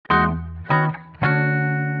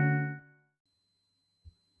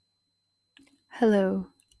Hello,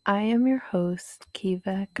 I am your host,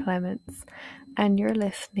 Kiva Clements, and you're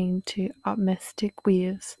listening to Optimistic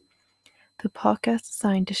Waves, the podcast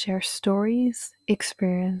designed to share stories,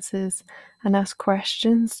 experiences, and ask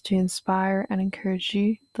questions to inspire and encourage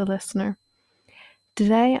you, the listener.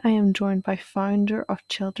 Today, I am joined by founder of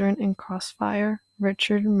Children in CrossFire,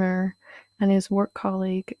 Richard Moore, and his work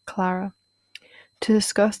colleague, Clara, to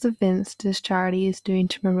discuss the events this charity is doing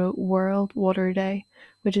to promote World Water Day,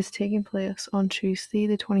 which is taking place on Tuesday,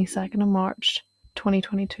 the 22nd of March,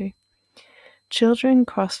 2022. Children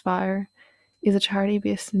Crossfire is a charity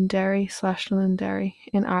based in Derry/Londonderry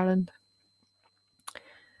in Ireland,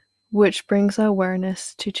 which brings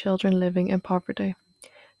awareness to children living in poverty.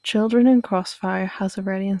 Children in Crossfire has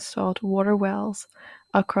already installed water wells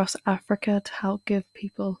across Africa to help give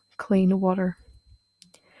people clean water.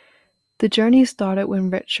 The journey started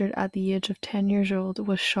when Richard, at the age of 10 years old,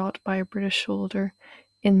 was shot by a British soldier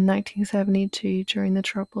in 1972 during the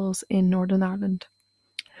Troubles in Northern Ireland.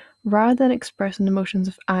 Rather than expressing emotions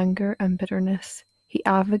of anger and bitterness, he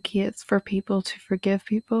advocates for people to forgive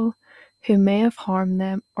people who may have harmed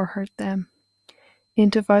them or hurt them.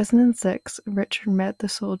 In 2006, Richard met the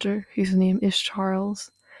soldier, whose name is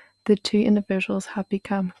Charles. The two individuals have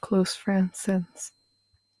become close friends since.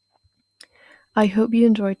 I hope you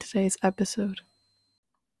enjoyed today's episode.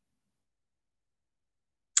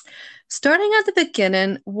 Starting at the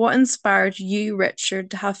beginning, what inspired you,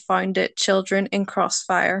 Richard, to have founded Children in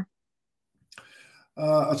Crossfire?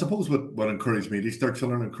 I suppose what encouraged me to start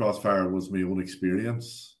Children in Crossfire was my own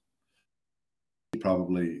experience. You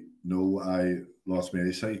probably know I lost my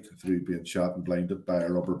eyesight through being shot and blinded by a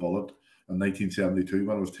rubber bullet in 1972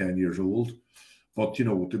 when I was 10 years old. But,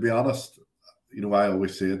 to be honest, I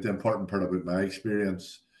always say it, the important part about my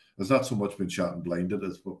experience is not so much being shot and blinded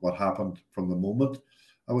as what happened from the moment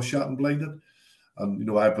I was shot and blinded. And,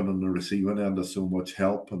 I've been on the receiving end of so much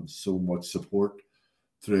help and so much support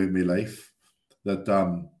throughout my life that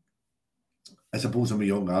I suppose in my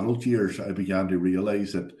young adult years, I began to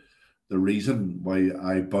realise that the reason why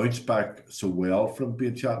I bounced back so well from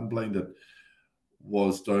being shot and blinded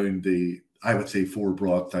was down I would say, four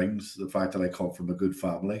broad things. The fact that I come from a good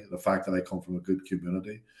family, the fact that I come from a good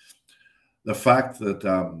community, the fact that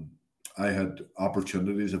I had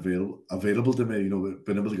opportunities available to me,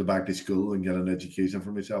 being able to go back to school and get an education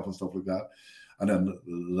for myself and stuff like that. And then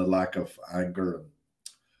the lack of anger and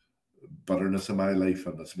bitterness in my life,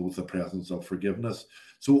 and I suppose the presence of forgiveness.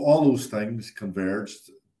 So all those things converged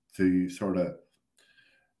to sort of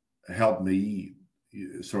help me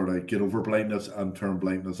sort of get over blindness and turn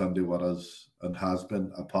blindness into what is and has been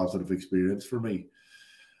a positive experience for me.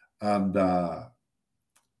 And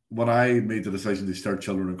when I made the decision to start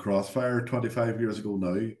Children in Crossfire 25 years ago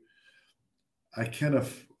now, I kind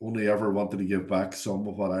of only ever wanted to give back some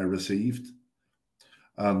of what I received.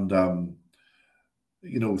 And,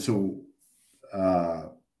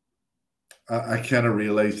 I kind of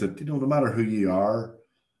realized that, no matter who you are,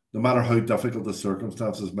 no matter how difficult the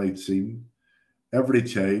circumstances might seem, every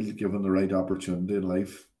child given the right opportunity in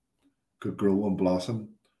life could grow and blossom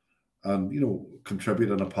and,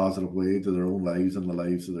 contribute in a positive way to their own lives and the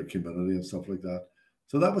lives of their community and stuff like that.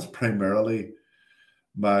 So that was primarily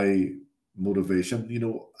my motivation.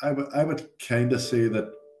 I would kind of say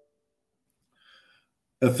that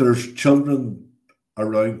if there's children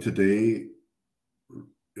around today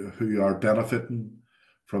who are benefiting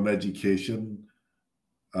from education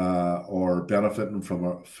or benefiting from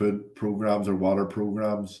our food programs or water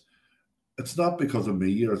programs, it's not because of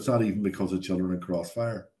me, or it's not even because of Children in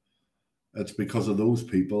Crossfire. It's because of those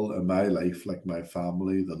people in my life, like my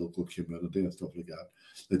family, the local community and stuff like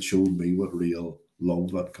that showed me what real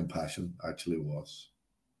love and compassion actually was.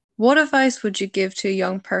 What advice would you give to a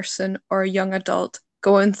young person or a young adult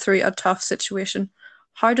going through a tough situation?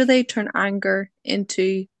 How do they turn anger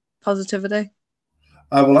into positivity?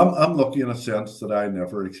 Well, I'm lucky in a sense that I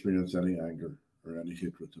never experienced any anger or any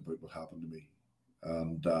hatred about what happened to me.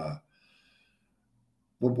 And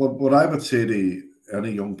what I would say to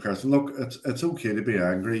any young person, look, it's okay to be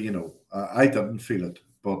angry. I didn't feel it,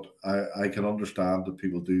 but I can understand that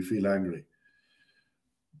people do feel angry.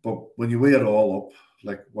 But when you weigh it all up,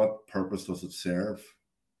 like, what purpose does it serve?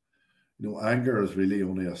 Anger is really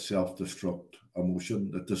only a self-destruct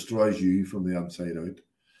emotion that destroys you from the inside out.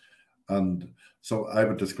 And so I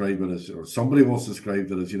would describe it as, or somebody once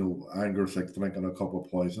described it as, anger is like drinking a cup of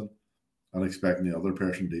poison and expecting the other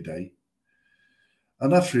person to die.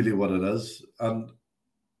 And that's really what it is. And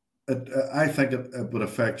I think it would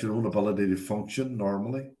affect your own ability to function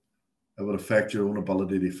normally. It would affect your own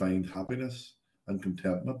ability to find happiness and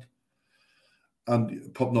contentment.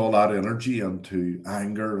 and putting all that energy into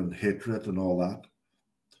anger and hatred and all that,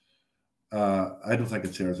 I don't think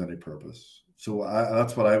it serves any purpose. So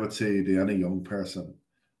that's what I would say to any young person,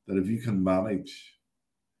 that if you can manage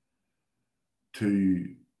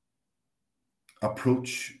to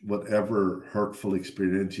approach whatever hurtful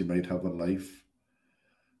experience you might have in life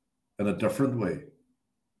in a different way,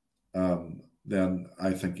 then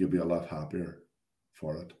I think you'll be a lot happier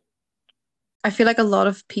for it. I feel like a lot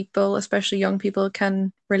of people, especially young people,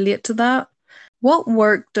 can relate to that. What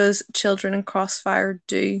work does Children in Crossfire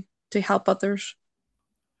do to help others?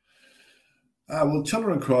 Well,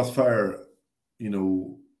 Children in Crossfire, you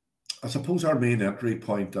know, I suppose our main entry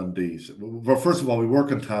point on these, well, first of all, we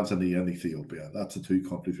work in Tanzania and Ethiopia. That's the two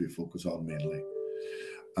countries we focus on mainly.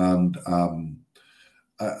 And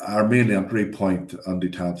our main entry point on the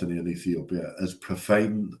Tanzania and Ethiopia is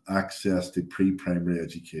providing access to pre-primary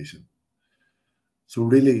education. So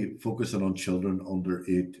really focusing on children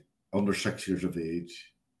under 6 years of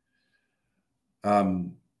age.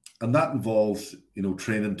 And that involves,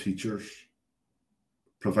 training teachers,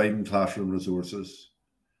 providing classroom resources,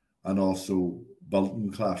 and also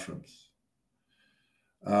building classrooms.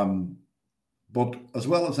 But as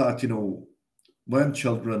well as that, when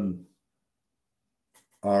children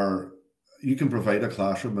you can provide a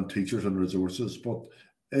classroom and teachers and resources, but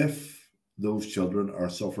if those children are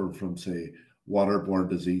suffering from, say, waterborne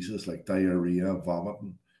diseases like diarrhea,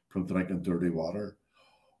 vomiting from drinking dirty water,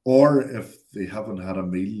 or if they haven't had a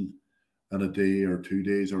meal in a day or 2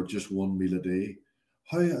 days or just one meal a day,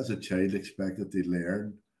 how is a child expected to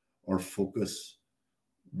learn or focus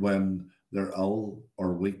when they're ill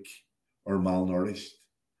or weak or malnourished?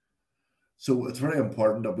 So it's very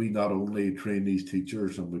important that we not only train these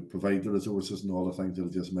teachers and we provide the resources and all the things that I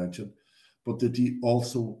just mentioned, but that they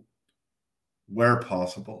also, where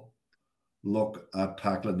possible, look at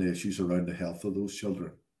tackling the issues around the health of those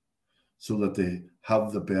children so that they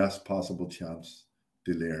have the best possible chance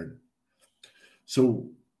to learn. So,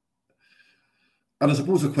 and I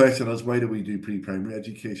suppose the question is, why do we do pre-primary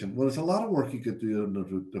education? Well, there's a lot of work you could do in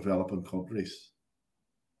the developing countries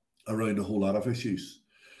around a whole lot of issues.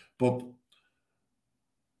 But,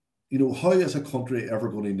 how is a country ever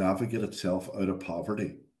going to navigate itself out of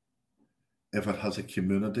poverty if it has a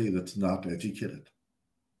community that's not educated?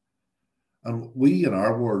 And we in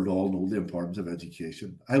our world all know the importance of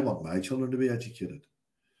education. I want my children to be educated.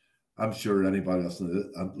 I'm sure anybody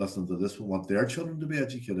listening to this will want their children to be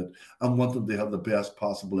educated and want them to have the best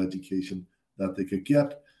possible education that they could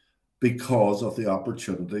get because of the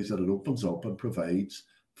opportunities that it opens up and provides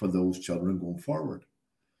for those children going forward.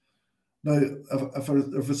 Now,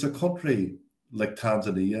 if it's a country like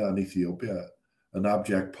Tanzania and Ethiopia in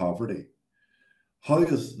abject poverty, how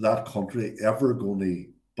is that country ever going to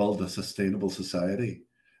build a sustainable society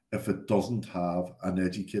if it doesn't have an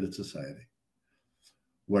educated society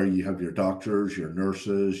where you have your doctors, your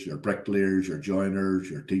nurses, your bricklayers, your joiners,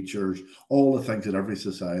 your teachers, all the things that every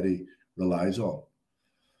society relies on?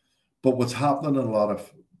 But what's happening in a lot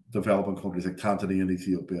of developing countries like Tanzania and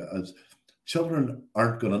Ethiopia is children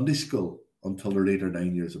aren't going into school until they're 8 or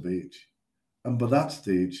 9 years of age. And by that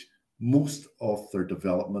stage, most of their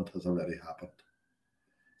development has already happened.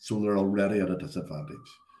 So they're already at a disadvantage.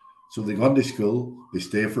 So they go into school, they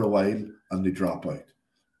stay for a while, and they drop out.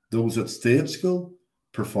 Those that stay at school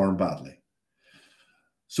perform badly.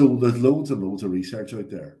 So there's loads and loads of research out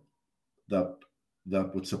there that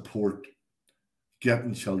would support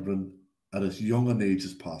getting children at as young an age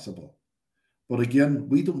as possible. But again,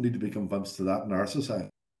 we don't need to be convinced of that in our society.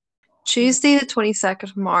 Tuesday, the 22nd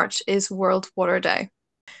of March, is World Water Day.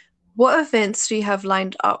 What events do you have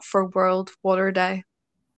lined up for World Water Day?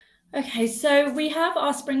 Okay, so we have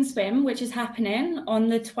our spring swim, which is happening on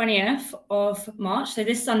the 20th of March, so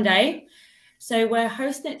this Sunday. So we're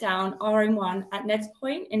hosting it down RM1 at Ned's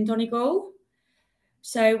Point in Donegal.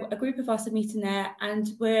 So a group of us are meeting there,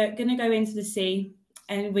 and we're going to go into the sea,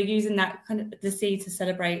 and we're using that kind of the sea to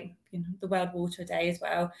celebrate, the World Water Day as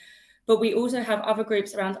well. But we also have other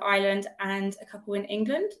groups around Ireland and a couple in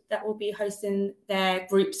England that will be hosting their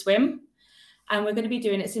group swim. And we're going to be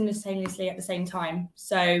doing it simultaneously at the same time.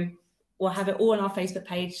 So we'll have it all on our Facebook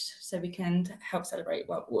page so we can help celebrate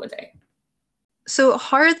World Water Day. So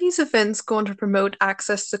how are these events going to promote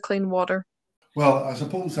access to clean water? Well, I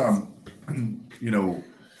suppose,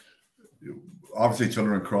 obviously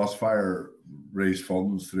Children in Crossfire raise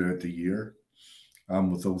funds throughout the year. And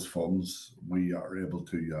with those funds, we are able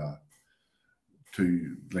to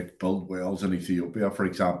build wells in Ethiopia, for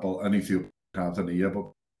example, in Ethiopia, Tanzania,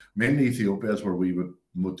 but mainly Ethiopia is where we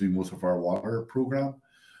would do most of our water program.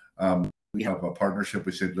 We have a partnership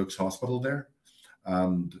with St. Luke's Hospital there,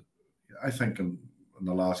 and I think in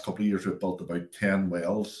the last couple of years we've built about 10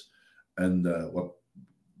 wells in what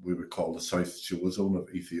we would call the South Showa zone of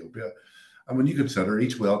Ethiopia. And when you consider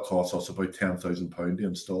each well costs us about £10,000 to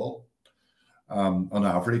install, on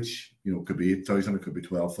average, it could be 8,000, it could be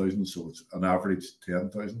 12,000, so it's an average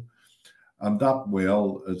 10,000. And that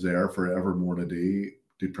well is there for every morning a day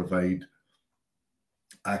to provide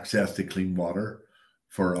access to clean water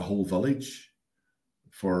for a whole village,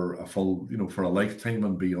 for a full, for a lifetime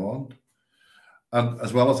and beyond. And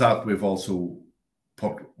as well as that, we've also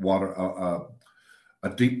put water, a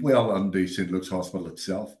deep well into St. Luke's Hospital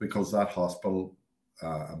itself, because that hospital,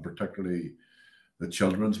 and particularly the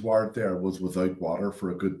children's ward there, was without water for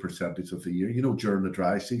a good percentage of the year. During the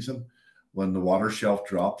dry season, when the water shelf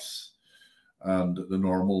drops and the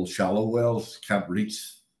normal shallow wells can't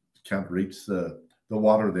reach the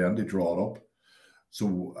water, then they draw it up.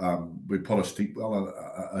 So we put a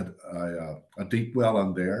deep well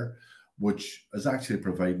in there, which is actually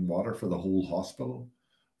providing water for the whole hospital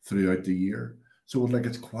throughout the year. So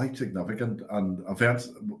it's quite significant. And events,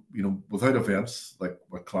 without events like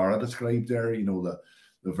what Clara described there, the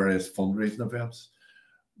various fundraising events,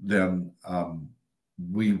 then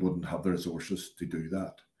we wouldn't have the resources to do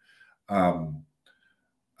that. And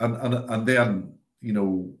then,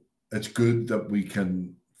 it's good that we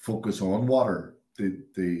can focus on water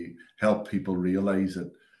to help people realize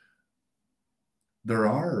that there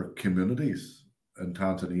are communities in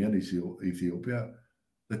Tanzania and Ethiopia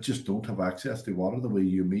that just don't have access to water the way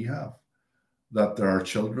you and me have. That there are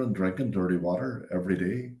children drinking dirty water every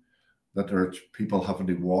day. That there are people having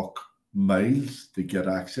to walk miles to get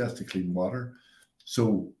access to clean water.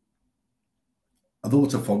 So, although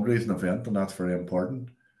it's a fundraising event, and that's very important,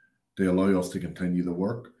 they allow us to continue the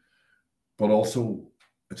work, but also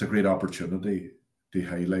it's a great opportunity to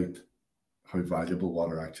highlight how valuable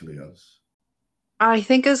water actually is. I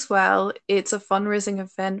think as well, it's a fundraising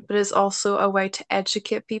event, but it's also a way to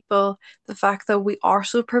educate people the fact that we are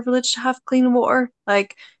so privileged to have clean water.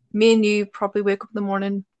 Like me and you probably wake up in the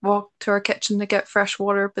morning, walk to our kitchen to get fresh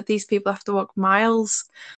water, but these people have to walk miles.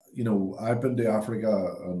 I've been to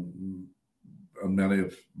Africa, and many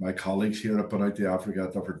of my colleagues here have been out to Africa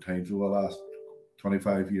at different times over the last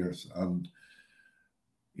 25 years. And,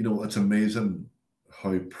 it's amazing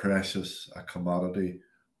how precious a commodity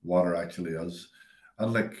water actually is.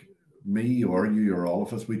 And like me or you or all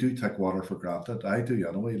of us, we do take water for granted. I do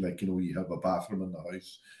anyway. You have a bathroom in the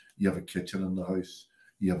house, you have a kitchen in the house,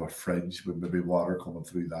 you have a fridge with maybe water coming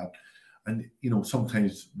through that. And,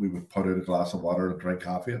 sometimes we would put out a glass of water and drink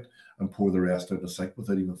half of it and pour the rest out the sink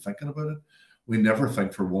without even thinking about it. We never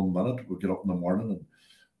think for 1 minute. We get up in the morning and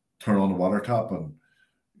turn on the water tap and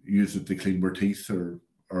use it to clean our teeth or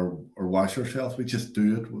wash ourselves. We just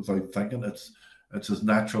do it without thinking. It's as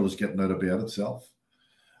natural as getting out of bed itself.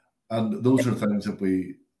 And those are things that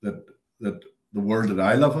the world that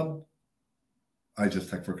I live in, I just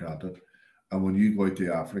take for granted. And when you go out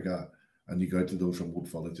to Africa and you go out to those remote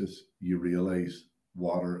villages, you realize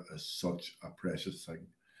water is such a precious thing.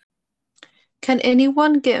 Can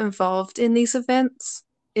anyone get involved in these events?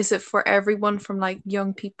 Is it for everyone from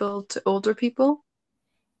young people to older people?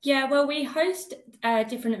 Yeah, well, we host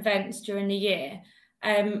different events during the year.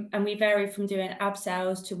 And we vary from doing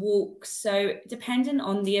abseils to walks. So depending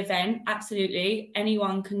on the event, absolutely,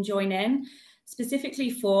 anyone can join in. Specifically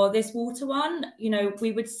for this water one,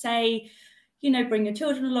 we would say, bring your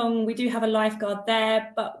children along. We do have a lifeguard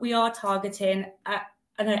there, but we are targeting at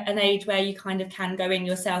an age where you kind of can go in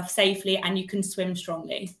yourself safely and you can swim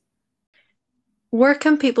strongly. Where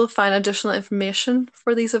can people find additional information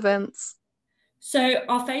for these events? So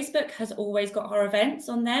our Facebook has always got our events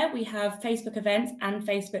on there. We have Facebook events and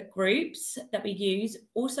Facebook groups that we use.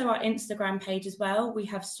 Also our Instagram page as well. We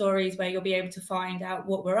have stories where you'll be able to find out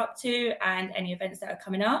what we're up to and any events that are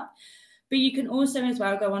coming up. But you can also as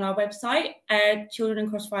well go on our website,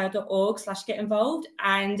 childrenancrossfire.org/get involved.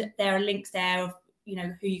 And there are links there of,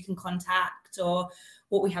 who you can contact or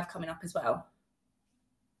what we have coming up as well.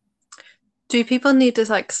 Do people need to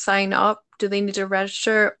sign up? Do they need to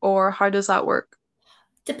register, or how does that work?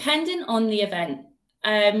 Depending on the event.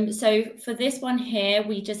 So for this one here,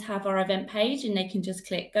 we just have our event page and they can just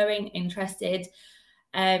click going interested,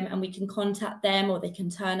 and we can contact them or they can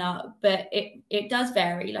turn up. But it does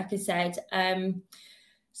vary, like I said.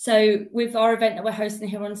 So with our event that we're hosting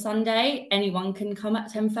here on Sunday, anyone can come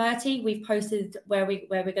at 10:30. We've posted where we're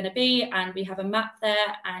going to be, and we have a map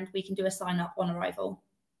there, and we can do a sign up on arrival.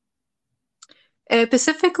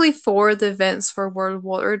 Specifically for the events for World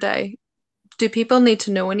Water Day, do people need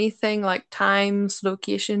to know anything like times,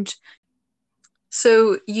 locations?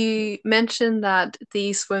 So you mentioned that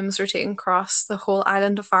these swims are taking across the whole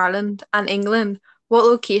island of Ireland and England. What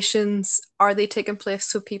locations are they taking place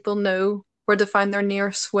so people know where to find their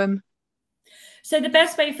nearest swim? So the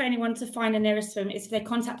best way for anyone to find the nearest swim is if they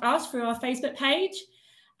contact us through our Facebook page,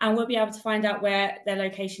 and we'll be able to find out where their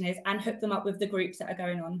location is and hook them up with the groups that are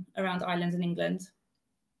going on around Ireland and England.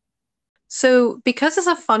 So because it's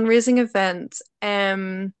a fundraising event,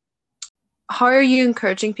 how are you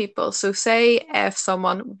encouraging people? So say if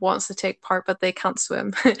someone wants to take part but they can't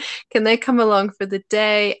swim, can they come along for the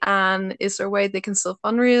day, and is there a way they can still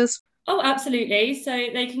fundraise? Oh, absolutely. So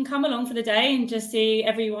they can come along for the day and just see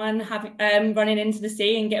everyone running into the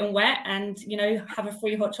sea and getting wet, and have a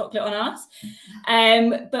free hot chocolate on us.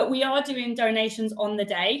 But we are doing donations on the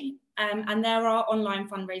day, and there are online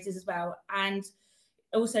fundraisers as well. And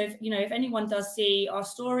also, if anyone does see our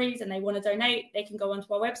stories and they want to donate, they can go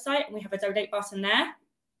onto our website and we have a donate button there.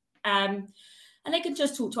 And they can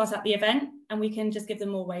just talk to us at the event, and we can just give them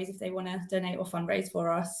more ways if they want to donate or fundraise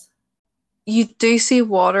for us. You do see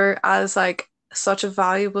water as like such a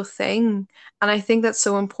valuable thing, and I think that's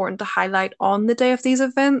so important to highlight on the day of these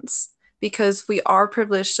events, because we are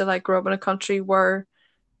privileged to like grow up in a country where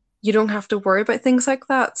you don't have to worry about things like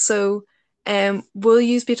that. So, will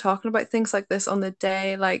you be talking about things like this on the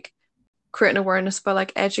day, like creating awareness by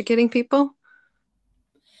like educating people?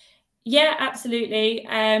 Yeah, absolutely.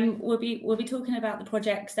 We'll be talking about the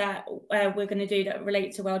projects that we're going to do that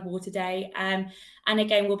relate to World Water Day, and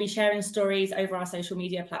again, we'll be sharing stories over our social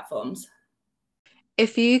media platforms.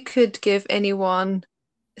 If you could give anyone,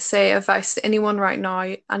 say, advice to anyone right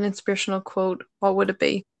now, an inspirational quote, what would it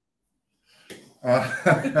be? One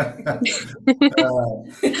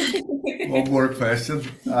more question.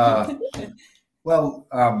 Well,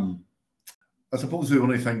 I suppose the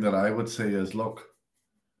only thing that I would say is, look,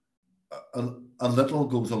 a little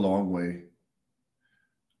goes a long way.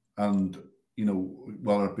 And,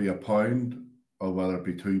 whether it be a pound or whether it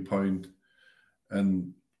be £2,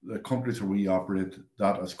 in the countries where we operate,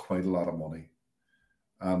 that is quite a lot of money.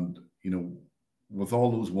 And, with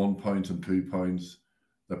all those £1 and £2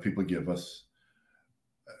 that people give us,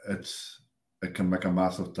 it can make a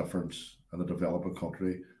massive difference in a developing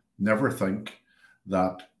country. Never think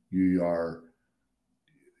that you are,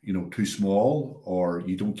 too small or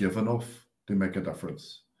you don't give enough to make a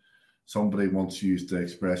difference. Somebody once used the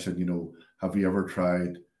expression, have you ever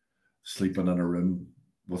tried sleeping in a room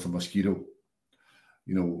with a mosquito?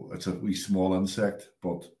 It's a wee small insect,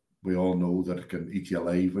 but we all know that it can eat you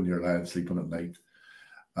alive when you're lying sleeping at night.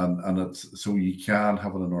 And it's so you can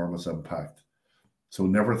have an enormous impact. So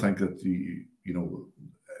never think that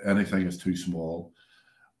anything is too small.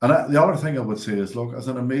 And the other thing I would say is, look, it's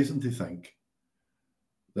an amazing to think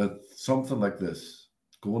that something like this,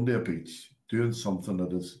 going to a beach, doing something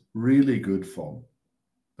that is really good fun,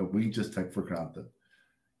 that we just take for granted,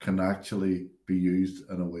 can actually be used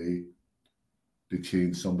in a way to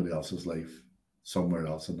change somebody else's life somewhere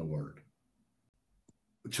else in the world.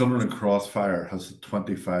 Children in Crossfire has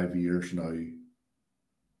 25 years now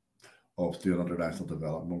of doing international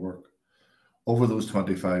development work. Over those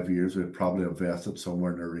 25 years, we've probably invested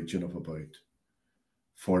somewhere in the region of about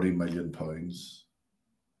 £40 million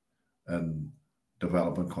in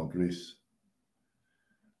developing countries.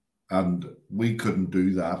 And we couldn't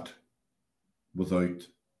do that without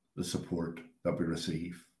the support that we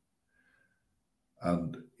receive.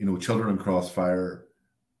 And, Children in Crossfire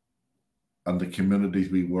and the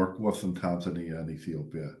communities we work with in Tanzania and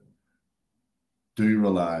Ethiopia do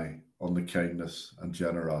rely on the kindness and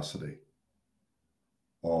generosity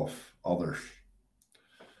of others.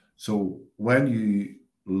 So when you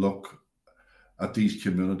look at these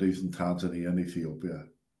communities in Tanzania and Ethiopia,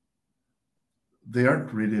 they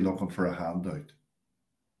aren't really looking for a handout.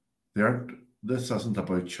 This isn't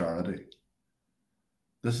about charity.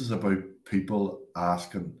 This is about people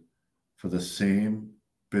asking for the same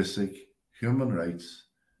basic human rights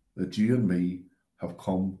that you and me have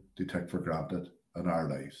come to take for granted in our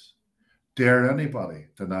lives. Dare anybody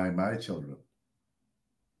deny my children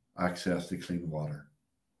access to clean water?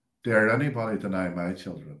 Dare anybody deny my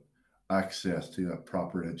children access to a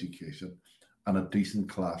proper education and a decent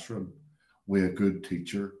classroom with a good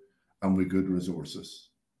teacher and with good resources?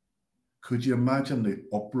 Could you imagine the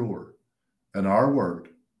uproar in our world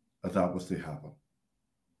if that was to happen?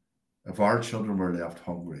 If our children were left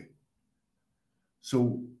hungry?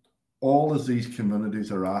 So all of these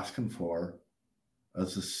communities are asking for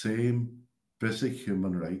is the same basic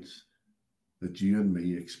human rights that you and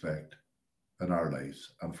me expect in our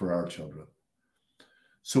lives and for our children.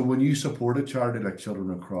 So when you support a charity like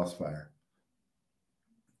Children in Crossfire,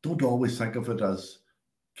 don't always think of it as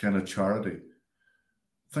kind of charity.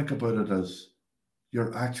 think about it as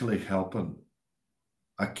you're actually helping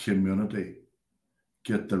a community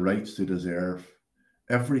get the rights they deserve.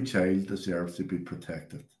 Every child deserves to be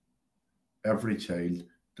protected. Every child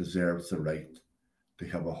deserves the right to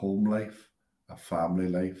have a home life, a family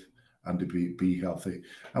life, and to be healthy.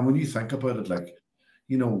 And when you think about it, like,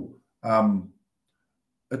 you know,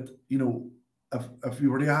 it, you know, if you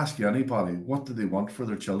were to ask anybody what do they want for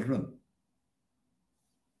their children,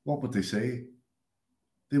 what would they say?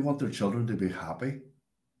 They want their children to be happy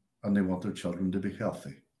and they want their children to be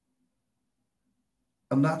healthy.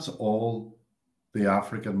 And that's all the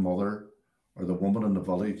African mother or the woman in the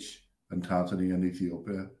village in Tanzania and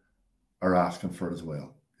Ethiopia are asking for as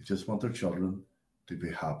well. They just want their children to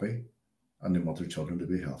be happy and they want their children to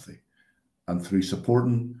be healthy. And through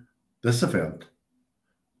supporting this event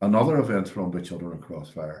and other events run by Children in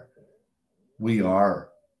Crossfire, we are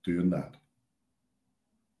doing that.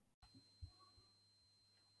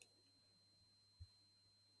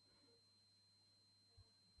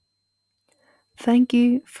 Thank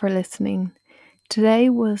you for listening. Today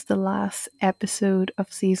was the last episode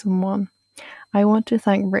of season 1. I want to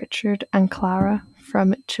thank Richard and Clara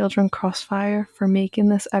from Children Crossfire for making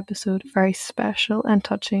this episode very special and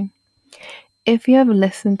touching. If you have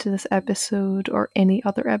listened to this episode or any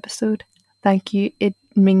other episode, thank you. It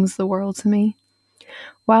means the world to me.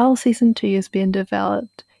 While season 2 is being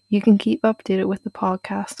developed, you can keep updated with the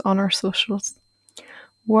podcast on our socials.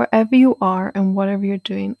 Wherever you are and whatever you're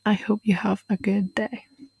doing, I hope you have a good day.